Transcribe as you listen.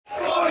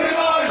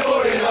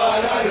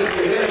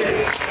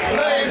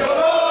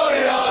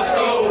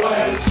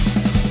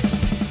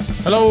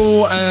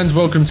Hello and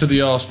welcome to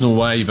the Arsenal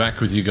Way, back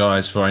with you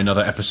guys for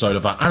another episode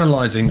of our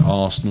Analysing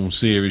Arsenal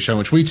series show, in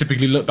which we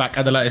typically look back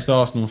at the latest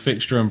Arsenal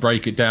fixture and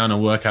break it down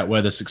and work out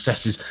where the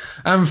successes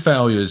and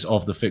failures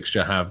of the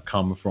fixture have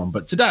come from.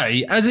 But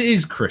today, as it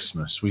is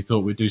Christmas, we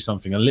thought we'd do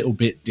something a little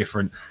bit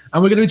different,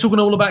 and we're going to be talking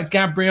all about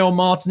Gabriel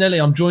Martinelli.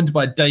 I'm joined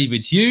by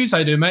David Hughes. How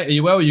you doing, mate? Are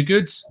you well? Are you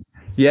good?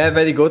 Yeah,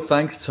 very good.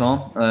 Thanks,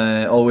 Tom.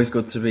 Always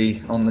good to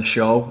be on the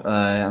show,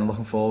 and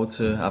looking forward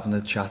to having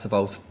a chat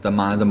about the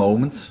man of the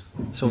moment,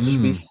 so to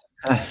speak.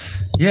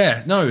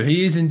 Yeah, no,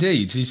 he is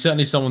indeed. He's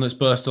certainly someone that's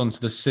burst onto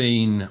the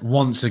scene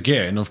once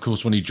again. Of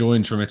course, when he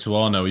joined from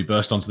Ituano, he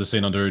burst onto the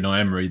scene under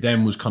Unai Emery,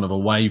 then was kind of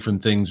away from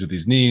things with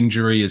his knee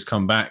injury, has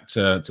come back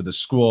to the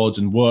squad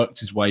and worked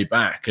his way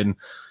back. And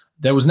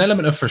there was an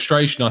element of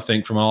frustration, I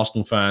think, from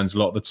Arsenal fans a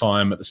lot of the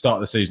time at the start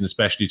of the season,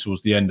 especially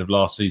towards the end of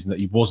last season, that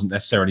he wasn't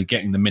necessarily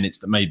getting the minutes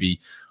that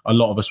maybe a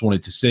lot of us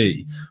wanted to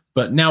see.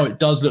 But now it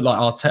does look like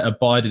Arteta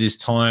bided his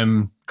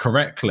time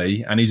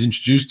correctly, and he's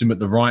introduced him at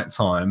the right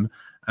time,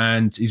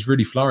 and he's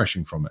really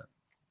flourishing from it.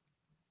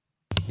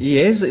 He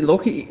is.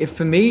 Look,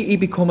 for me, he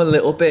become a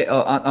little bit.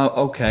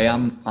 Okay,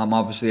 I'm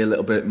obviously a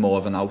little bit more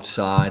of an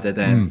outsider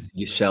than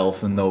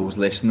yourself and those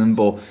listening,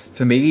 but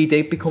for me, he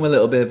did become a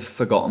little bit of a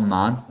forgotten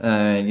man.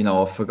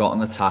 A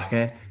forgotten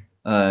attacker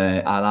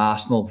at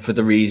Arsenal for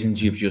the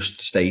reasons you've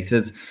just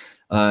stated.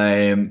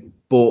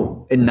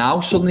 But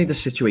now suddenly the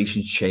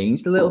situation's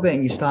changed a little bit,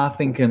 and you start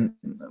thinking,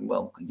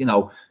 well,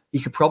 he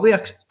could probably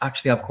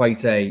actually have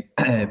quite a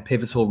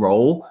pivotal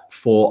role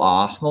for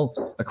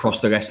Arsenal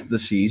across the rest of the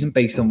season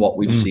based on what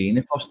we've seen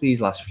across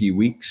these last few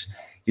weeks.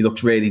 He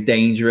looks really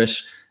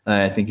dangerous.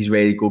 I think he's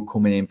really good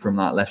coming in from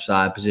that left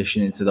side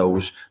position into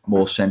those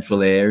more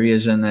central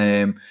areas.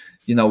 And,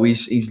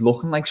 he's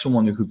looking like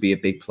someone who could be a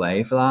big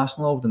player for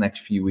Arsenal over the next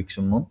few weeks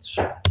and months.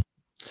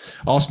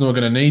 Arsenal are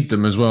going to need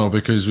them as well,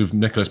 because with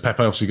Nicolas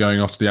Pepe obviously going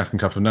off to the African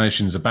Cup of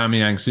Nations,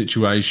 Aubameyang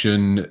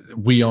situation,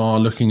 we are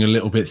looking a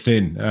little bit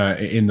thin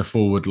in the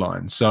forward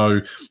line. So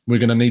we're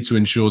going to need to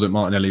ensure that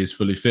Martinelli is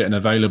fully fit and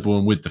available,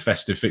 and with the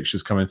festive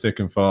fixtures coming thick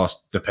and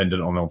fast,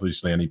 dependent on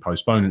obviously any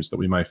postponements that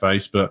we may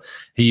face, but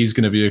he is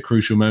going to be a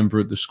crucial member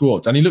of the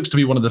squad. And he looks to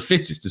be one of the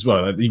fittest as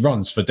well. He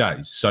runs for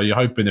days. So you're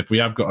hoping if we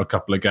have got a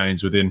couple of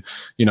games within,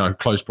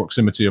 close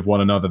proximity of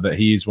one another, that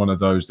he is one of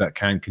those that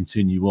can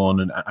continue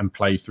on and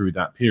play through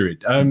that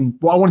period.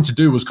 What I wanted to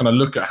do was kind of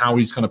look at how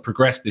he's kind of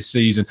progressed this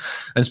season,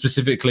 and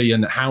specifically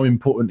and how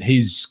important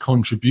his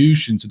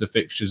contribution to the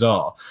fixtures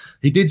are.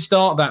 He did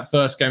start that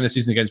first game of the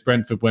season against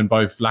Brentford when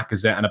both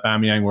Lacazette and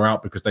Aubameyang were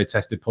out because they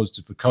tested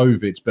positive for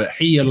COVID, but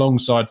he,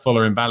 alongside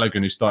Fuller and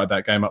Balogun, who started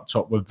that game up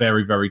top, were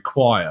very, very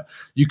quiet.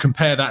 You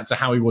compare that to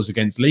how he was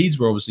against Leeds,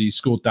 where obviously he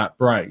scored that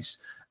brace,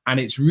 and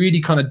it's really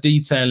kind of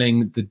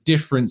detailing the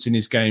difference in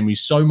his game.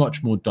 He's so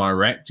much more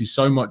direct. He's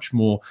so much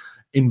more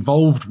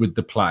involved with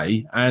the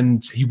play,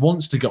 and he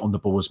wants to get on the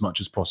ball as much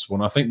as possible.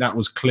 And I think that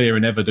was clear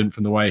and evident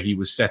from the way he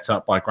was set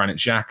up by Granit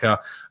Xhaka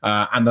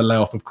and the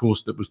layoff, of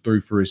course, that was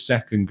through for his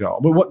second goal.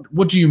 But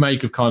what do you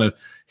make of kind of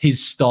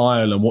his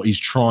style and what he's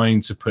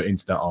trying to put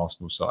into that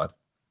Arsenal side?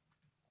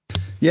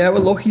 Yeah,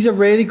 well, look, he's a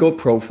really good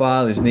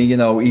profile, isn't he?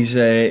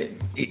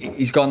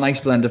 He's got a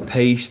nice blend of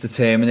pace,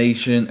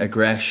 determination,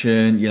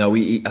 aggression.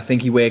 I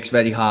think he works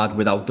very hard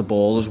without the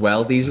ball as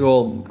well. These are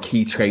all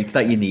key traits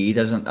that you need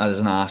as an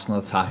Arsenal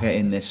attacker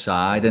in this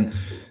side, and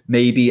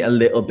maybe a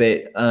little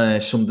bit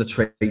some of the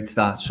traits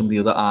that some of the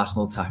other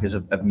Arsenal attackers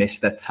have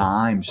missed at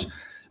times.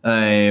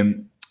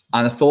 And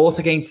I thought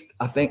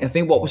I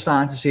think what we're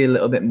starting to see a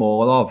little bit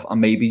more of, and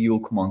maybe you'll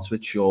come on to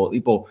it shortly,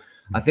 but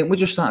I think we're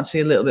just starting to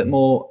see a little bit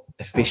more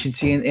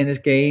efficiency in his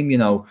game.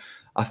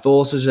 I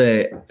thought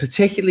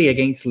particularly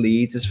against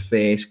Leeds'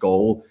 first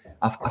goal,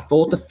 I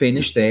thought the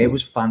finish there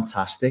was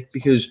fantastic,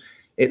 because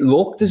it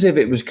looked as if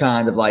it was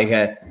kind of like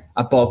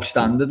a bog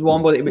standard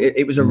one, but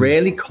it was a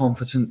really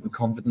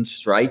confident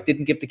strike.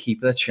 Didn't give the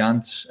keeper a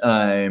chance,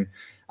 and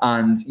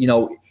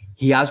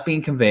he has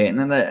been converting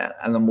at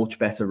a much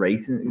better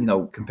rate,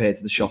 compared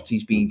to the shots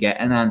he's been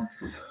getting. And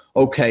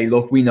okay,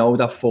 look, we know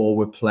that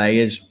forward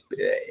players,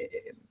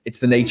 it's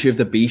the nature of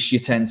the beast.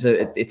 It tends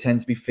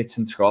to be fits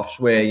and troughs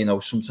where,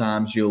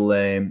 sometimes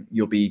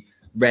you'll be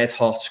red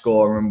hot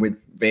scoring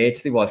with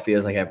virtually what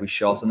feels like every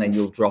shot, and then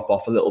you'll drop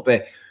off a little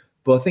bit.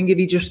 But I think if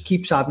he just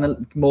keeps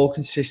adding more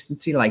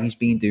consistency like he's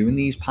been doing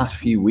these past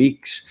few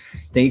weeks,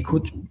 then he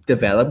could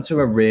develop into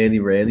a really,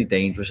 really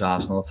dangerous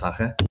Arsenal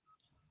attacker.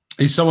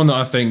 He's someone that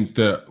I think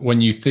that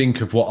when you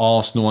think of what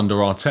Arsenal under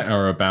Arteta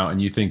are about,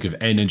 and you think of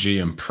energy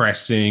and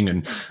pressing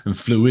and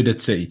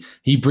fluidity,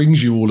 he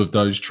brings you all of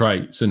those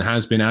traits and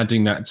has been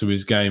adding that to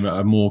his game at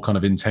a more kind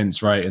of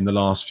intense rate in the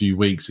last few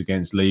weeks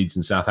against Leeds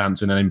and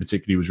Southampton. And in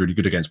particular, he was really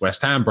good against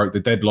West Ham, broke the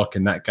deadlock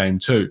in that game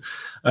too.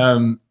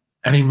 And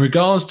in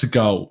regards to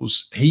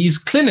goals, he's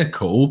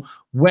clinical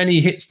when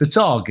he hits the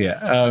target,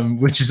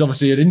 which is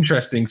obviously an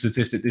interesting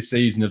statistic this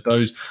season. Of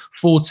those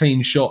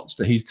 14 shots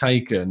that he's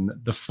taken,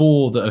 the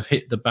 4 that have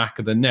hit the back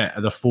of the net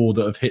are the 4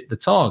 that have hit the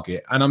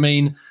target. And I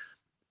mean,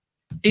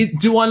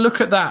 do I look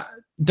at that,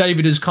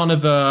 David, as kind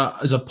of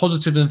as a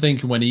positive and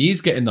thinking when he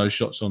is getting those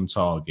shots on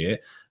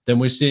target, then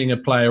we're seeing a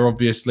player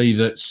obviously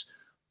that's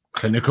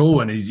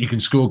clinical and he can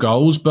score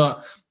goals,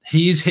 but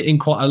he is hitting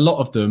quite a lot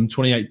of them,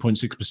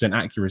 28.6%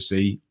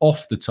 accuracy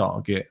off the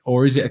target.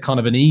 Or is it a kind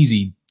of an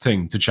easy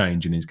thing to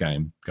change in his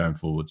game going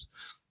forwards?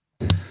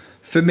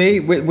 For me,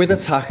 with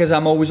attackers,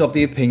 I'm always of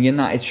the opinion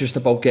that it's just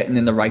about getting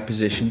in the right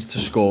positions to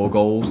score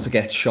goals, to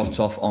get shots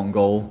off on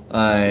goal.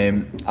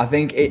 I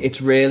think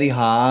it's really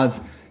hard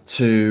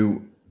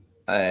to,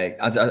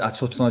 I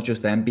touched on it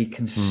just then, be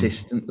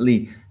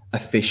consistently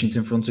efficient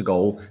in front of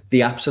goal.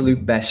 The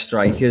absolute best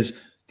strikers,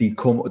 they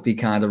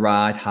kind of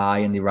ride high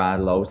and they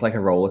ride low. It's like a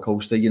roller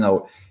coaster, you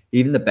know.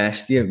 Even the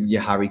best,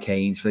 your Harry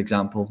Kanes, for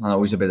example. I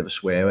know he's a bit of a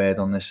swear word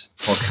on this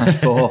podcast,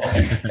 but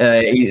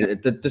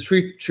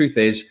the truth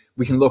is,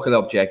 we can look at it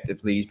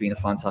objectively. He's been a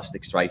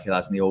fantastic striker,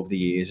 hasn't he, over the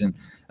years? And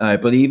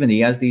but even he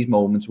has these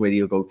moments where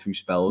he'll go through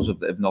spells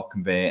of not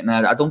converting.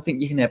 And I don't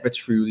think you can ever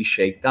truly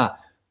shake that.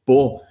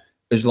 But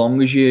as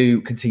long as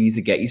you continue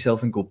to get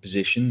yourself in good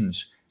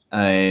positions,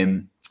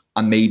 and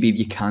maybe if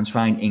you can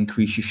try and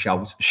increase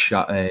your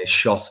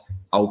shot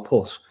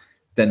output,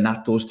 then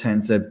that does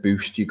tend to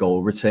boost your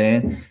goal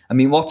return. I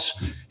mean,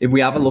 if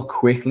we have a look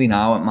quickly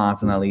now at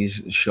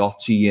Martinelli's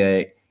shots,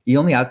 he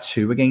only had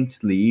 2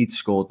 against Leeds,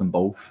 scored them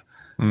both.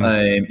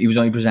 He was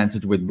only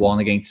presented with 1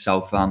 against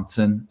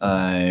Southampton.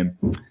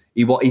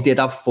 He did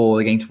have 4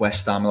 against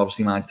West Ham and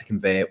obviously managed to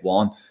convert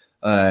 1.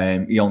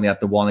 He only had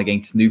the 1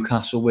 against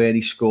Newcastle where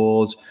he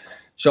scored.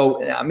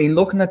 So, I mean,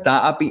 looking at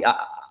that,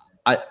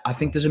 I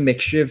think there's a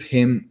mixture of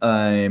him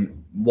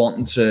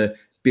wanting to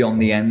be on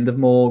the end of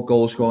more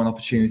goal-scoring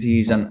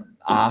opportunities and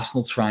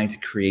Arsenal trying to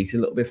create a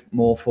little bit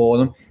more for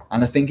them.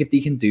 And I think if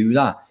they can do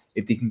that,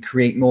 if they can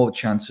create more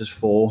chances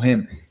for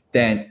him,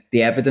 then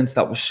the evidence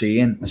that we're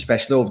seeing,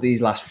 especially over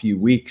these last few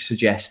weeks,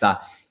 suggests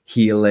that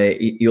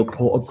he'll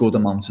put a good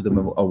amount of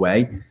them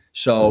away.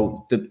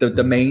 So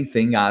the main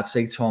thing I'd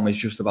say, Tom, is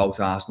just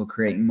about Arsenal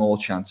creating more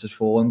chances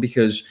for him,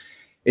 because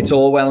it's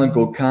all well and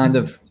good kind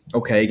of,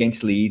 okay,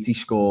 against Leeds he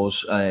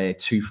scores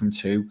 2 from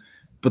 2.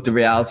 But the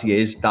reality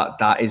is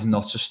that is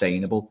not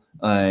sustainable.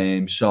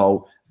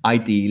 So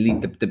ideally,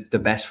 the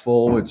best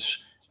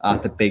forwards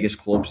at the biggest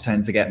clubs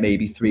tend to get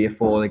maybe 3 or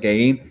 4 a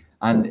game.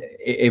 And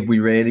if we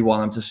really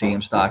want him to see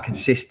him start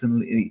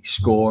consistently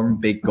scoring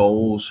big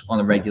goals on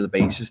a regular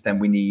basis, then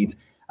we need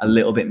a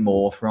little bit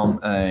more from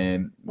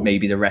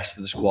maybe the rest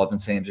of the squad in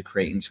terms of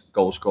creating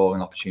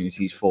goal-scoring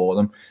opportunities for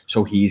them.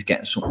 So he's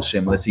getting something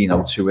similar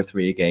to, 2 or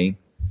 3 a game.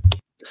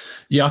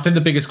 Yeah, I think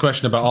the biggest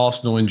question about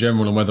Arsenal in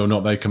general and whether or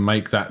not they can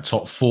make that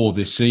top 4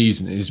 this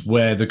season is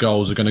where the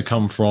goals are going to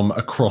come from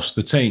across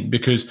the team.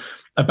 Because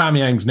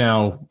Aubameyang's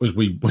now, as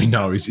we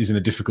know, is in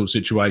a difficult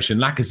situation.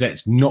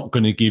 Lacazette's not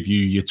going to give you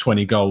your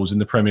 20 goals in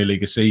the Premier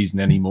League a season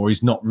anymore.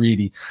 He's not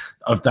really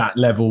of that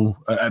level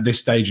at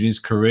this stage in his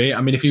career.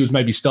 I mean, if he was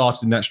maybe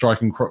starting that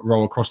striking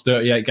role across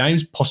 38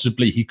 games,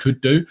 possibly he could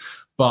do.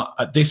 But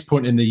at this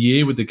point in the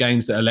year, with the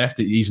games that are left,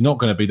 he's not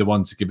going to be the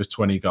one to give us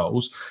 20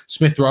 goals.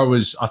 Smith Rowe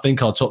is, I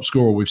think, our top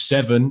scorer with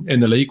 7 in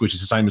the league, which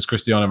is the same as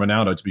Cristiano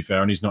Ronaldo, to be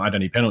fair, and he's not had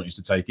any penalties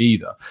to take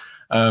either.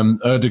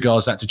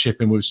 Ødegaard's had to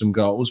chip in with some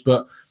goals.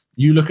 But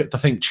you look at, I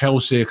think,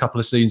 Chelsea a couple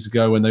of seasons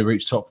ago when they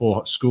reached top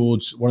 4,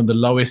 scored one of the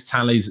lowest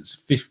tallies. It's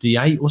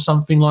 58 or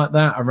something like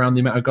that, around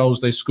the amount of goals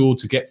they scored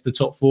to get to the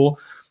top 4.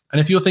 And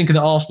if you're thinking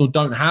that Arsenal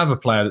don't have a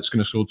player that's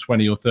going to score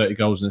 20 or 30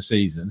 goals in a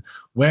season,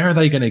 where are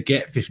they going to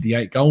get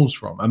 58 goals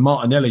from? And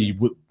Martinelli,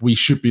 we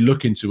should be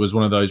looking to as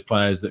one of those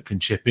players that can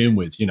chip in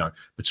with,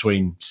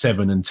 between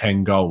 7 and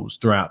 10 goals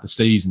throughout the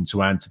season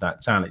to add to that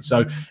tally.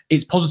 So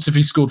it's positive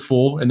he scored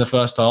 4 in the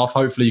first half.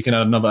 Hopefully you can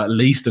add at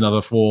least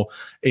another 4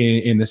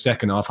 in the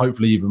second half,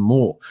 hopefully even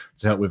more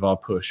to help with our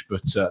push.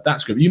 But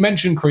that's good. You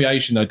mentioned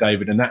creation though,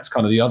 David, and that's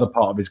kind of the other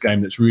part of his game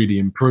that's really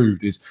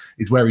improved is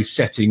where he's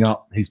setting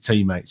up his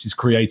teammates. He's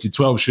created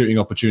 12 shooting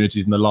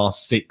opportunities in the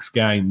last 6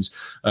 games.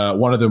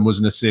 One of them was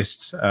an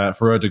assist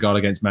for Ødegaard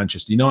against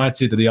Manchester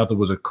United. The other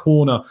was a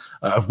corner,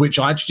 of which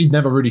I actually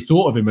never really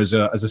thought of him as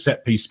a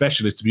set-piece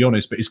specialist, to be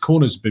honest, but his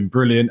corners have been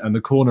brilliant, and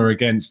the corner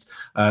against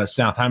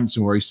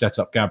Southampton where he set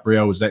up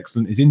Gabriel was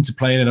excellent. His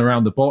interplay in and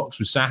around the box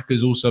with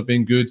Saka's also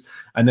been good,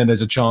 and then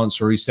there's a chance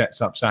where he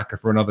sets up Saka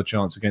for another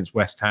chance against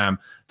West Ham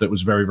that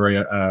was very,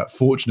 very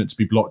fortunate to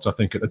be blocked, I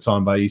think, at the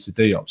time by Issa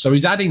Diop. So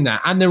he's adding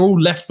that, and they're all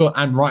left foot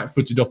and right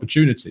footed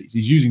opportunities.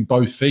 He's using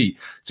both feet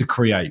to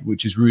create,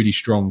 which is really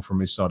strong from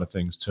his side of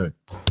things too.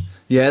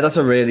 Yeah, that's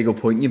a really good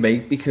point you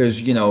make,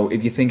 because,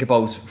 if you think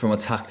about from a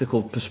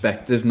tactical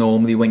perspective,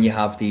 normally when you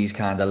have these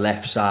kind of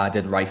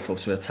left-sided,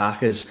 right-footed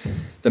attackers,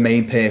 the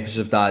main purpose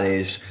of that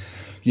is,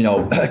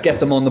 get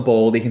them on the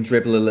ball, they can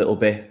dribble a little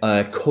bit,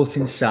 cut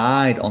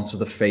inside onto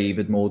the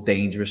favoured, more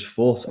dangerous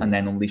foot, and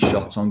then unleash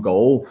shots on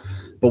goal.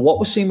 But what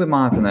we're seeing with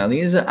Martinelli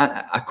is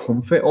a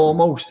comfort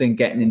almost in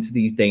getting into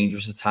these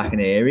dangerous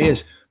attacking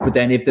areas. But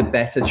then if the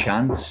better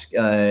chance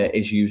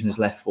is using his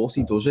left foot,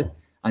 he does it,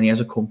 and he has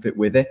a comfort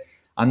with it.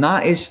 And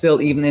that is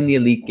still, even in the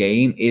elite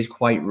game, is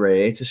quite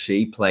rare to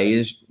see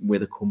players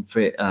with a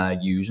comfort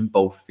using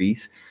both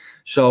feet.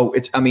 So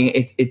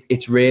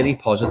it's really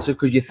positive,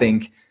 because you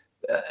think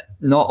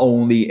not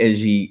only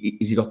is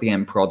he got the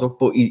end product,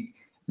 but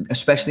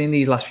especially in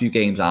these last few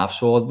games I've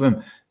saw of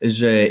him,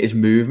 his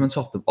movements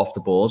off the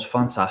ball is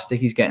fantastic.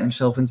 He's getting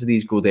himself into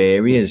these good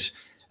areas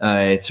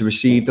to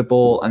receive the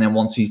ball, and then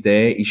once he's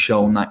there, he's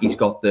shown that he's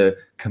got the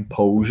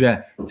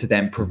composure to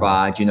then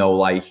provide,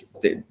 like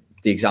the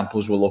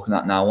examples we're looking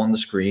at now on the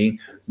screen,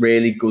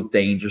 really good,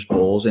 dangerous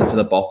balls into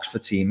the box for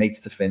teammates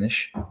to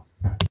finish.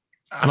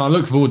 And I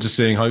look forward to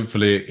seeing,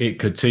 hopefully, it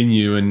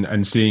continue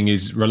and seeing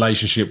his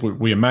relationship,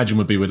 we imagine,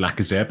 would be with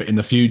Lacazette. But in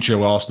the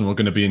future, Arsenal are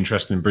going to be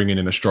interested in bringing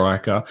in a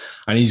striker.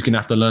 And he's going to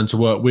have to learn to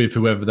work with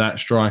whoever that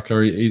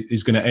striker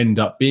is going to end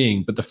up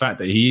being. But the fact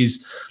that he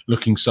is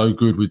looking so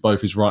good with both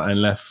his right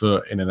and left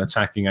foot in an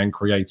attacking and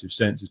creative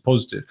sense is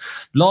positive.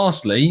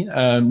 Lastly,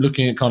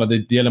 looking at kind of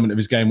the element of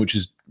his game which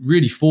has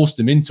really forced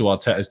him into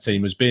Arteta's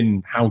team has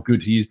been how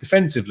good he is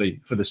defensively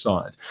for the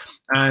side.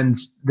 And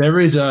there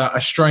is a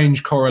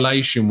strange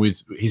correlation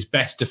with his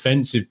best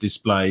defensive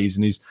displays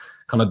and his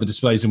kind of the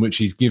displays in which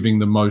he's giving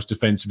the most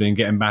defensively and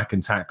getting back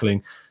and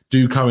tackling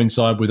do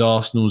coincide with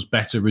Arsenal's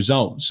better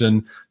results.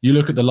 And you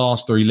look at the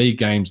last 3 league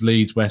games,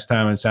 Leeds, West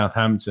Ham and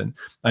Southampton,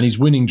 and he's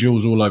winning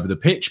duels all over the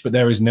pitch, but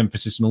there is an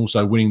emphasis on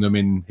also winning them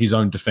in his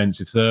own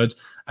defensive thirds.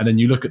 And then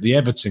you look at the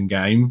Everton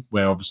game,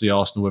 where obviously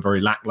Arsenal were very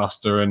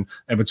lacklustre and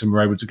Everton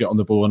were able to get on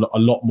the ball a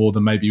lot more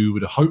than maybe we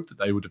would have hoped that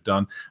they would have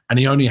done. And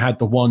he only had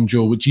the one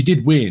duel, which he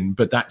did win,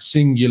 but that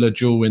singular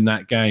duel in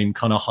that game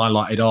kind of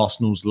highlighted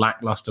Arsenal's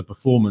lacklustre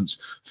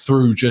performance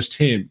through just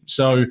him.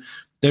 So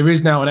there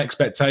is now an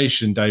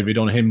expectation, David,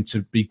 on him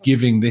to be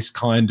giving this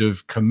kind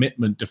of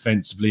commitment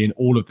defensively in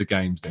all of the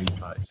games that he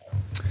plays.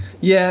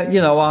 Yeah,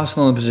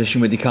 Arsenal in a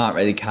position where they can't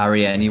really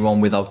carry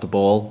anyone without the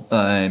ball,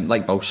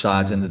 like both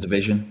sides in the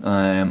division.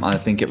 I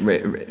think it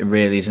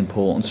really is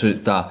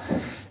important that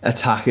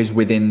attackers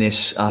within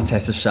this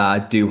Arteta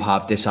side do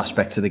have this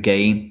aspect of the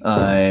game.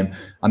 I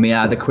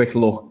had a quick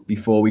look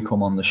before we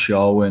come on the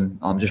show, and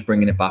I'm just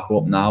bringing it back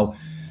up now.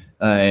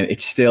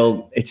 It's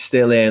still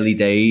early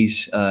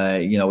days.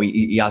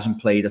 He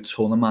hasn't played a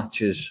ton of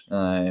matches.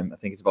 I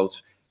think it's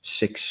about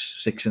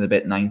six and a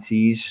bit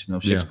 90s,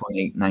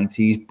 6.8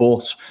 90s.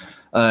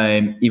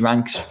 But he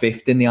ranks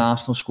 5th in the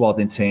Arsenal squad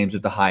in terms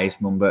of the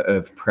highest number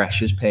of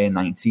pressures per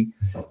 90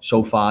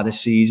 so far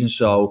this season.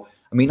 So,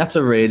 that's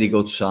a really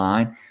good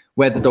sign.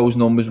 Whether those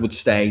numbers would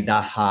stay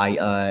that high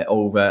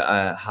over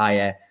a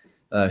higher,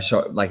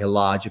 like a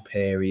larger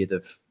period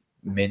of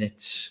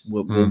minutes,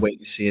 we'll wait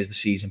and see as the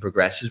season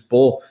progresses.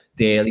 But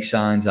the early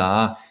signs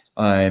are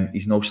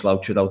he's no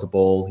slouch without the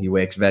ball. He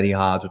works very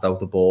hard without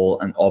the ball,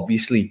 and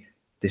obviously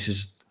this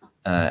is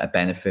a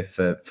benefit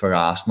for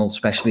Arsenal,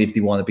 especially if they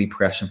want to be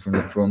pressing from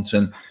the front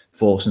and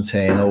forcing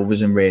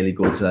turnovers in really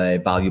good,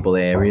 valuable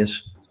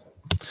areas.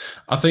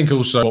 I think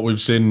also what we've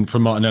seen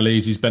from Martinelli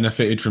is he's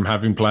benefited from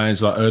having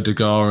players like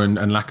Ødegaard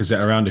and Lacazette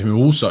around him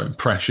who also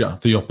pressure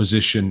the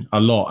opposition a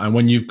lot. And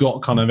when you've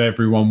got kind of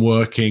everyone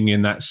working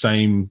in that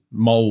same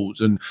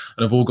mould and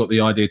have all got the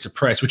idea to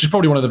press, which is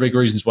probably one of the big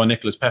reasons why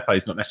Nicolas Pepe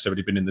has not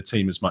necessarily been in the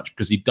team as much,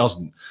 because he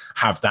doesn't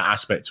have that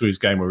aspect to his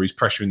game where he's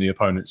pressuring the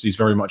opponents. He's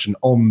very much an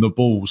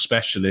on-the-ball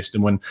specialist.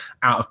 And when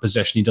out of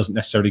possession, he doesn't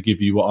necessarily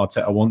give you what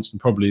Arteta wants, and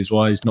probably is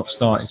why he's not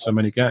starting so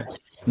many games.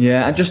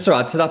 Yeah, and just to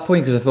add to that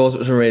point, because I thought it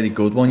was a really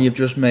good one you've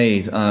just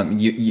made,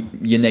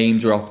 you name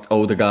dropped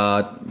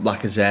Ødegaard,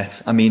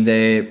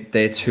 Lacazette.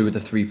 They're 2 of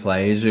the 3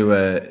 players who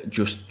are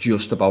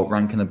just about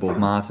ranking above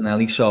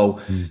Martinelli.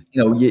 So,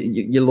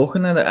 you're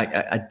looking at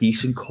a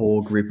decent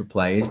core group of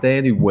players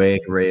there who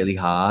work really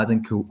hard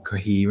and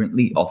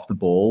coherently off the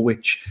ball,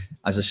 which,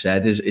 as I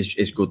said,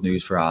 is good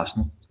news for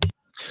Arsenal.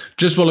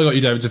 Just while I got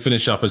you, David, to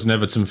finish up as an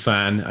Everton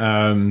fan,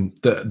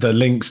 the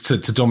links to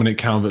Dominic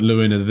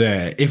Calvert-Lewin are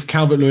there. If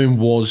Calvert-Lewin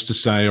was to,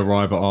 say,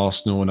 arrive at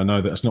Arsenal, and I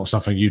know that's not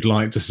something you'd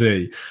like to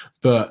see,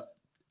 but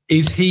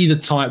is he the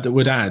type that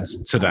would add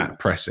to that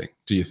pressing,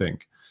 do you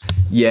think?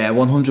 Yeah,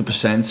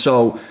 100%.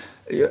 So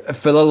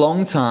for a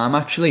long time,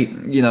 actually,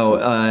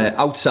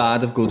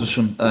 outside of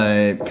Goodison,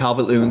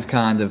 Calvert-Lewin's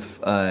kind of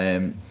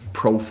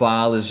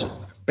profile is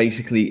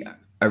basically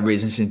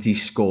arisen since he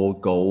scored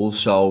goals.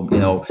 So,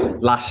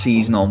 last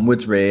season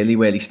onwards, really,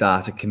 where he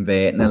started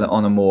converting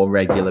on a more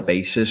regular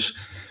basis.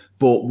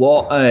 But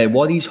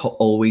what he's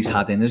always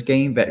had in his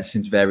game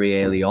since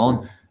very early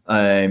on,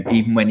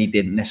 even when he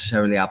didn't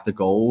necessarily have the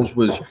goals,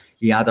 was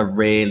he had a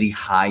really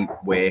high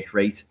work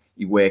rate.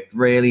 He worked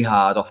really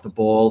hard off the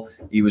ball.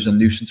 He was a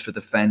nuisance for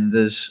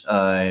defenders.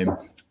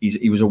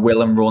 He was a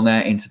willing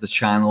runner into the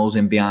channels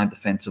in behind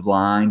defensive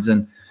lines.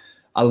 And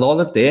a lot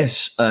of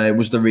this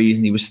was the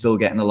reason he was still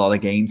getting a lot of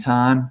game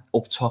time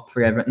up top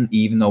for Everton,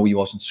 even though he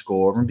wasn't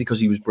scoring, because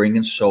he was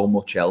bringing so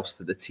much else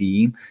to the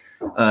team.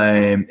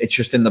 It's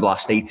just in the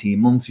last 18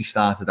 months he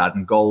started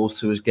adding goals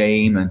to his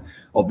game, and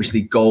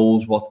obviously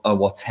goals are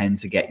what tend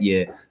to get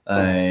you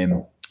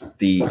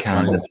the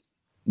kind of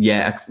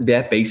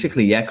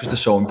basically, because they're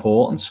so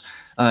important.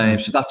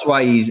 So that's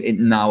why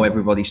now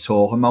everybody's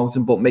talking about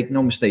him. But make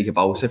no mistake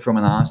about it, from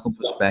an Arsenal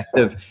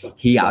perspective,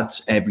 he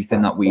adds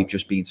everything that we've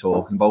just been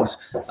talking about,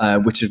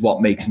 which is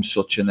what makes him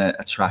such an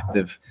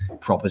attractive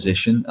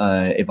proposition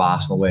if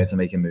Arsenal were to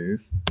make a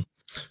move.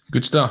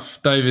 Good stuff.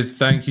 David,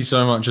 thank you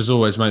so much as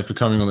always, mate, for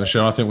coming on the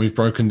show. I think we've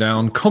broken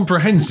down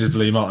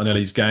comprehensively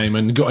Martinelli's game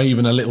and got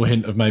even a little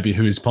hint of maybe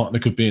who his partner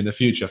could be in the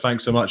future.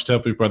 Thanks so much. Tell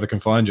people where they can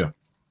find you.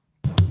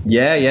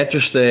 Yeah,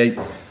 just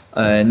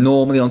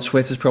normally on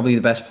Twitter is probably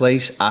the best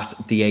place, at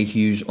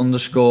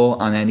 @DAHughes_,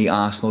 and any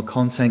Arsenal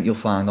content you'll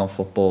find on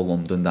Football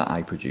London that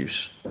I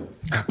produce.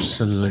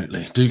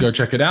 Absolutely. Do go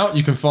check it out.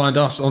 You can find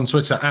us on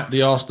Twitter at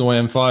the Arsenal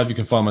AM5. You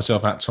can find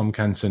myself at Tom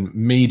Canton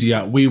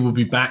Media. We will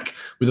be back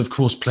with, of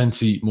course,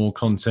 plenty more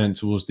content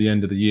towards the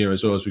end of the year,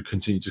 as well as we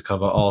continue to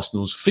cover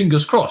Arsenal's,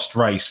 fingers crossed,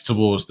 race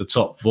towards the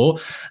top four.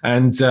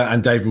 And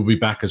Dave will be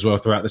back as well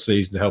throughout the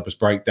season to help us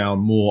break down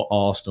more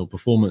Arsenal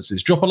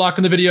performances. Drop a like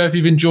on the video if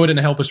you've enjoyed it and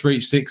help us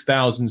reach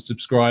 6,000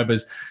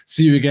 subscribers.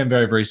 See you again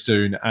very, very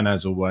soon. And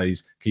as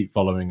always, keep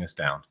following us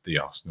down the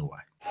Arsenal way.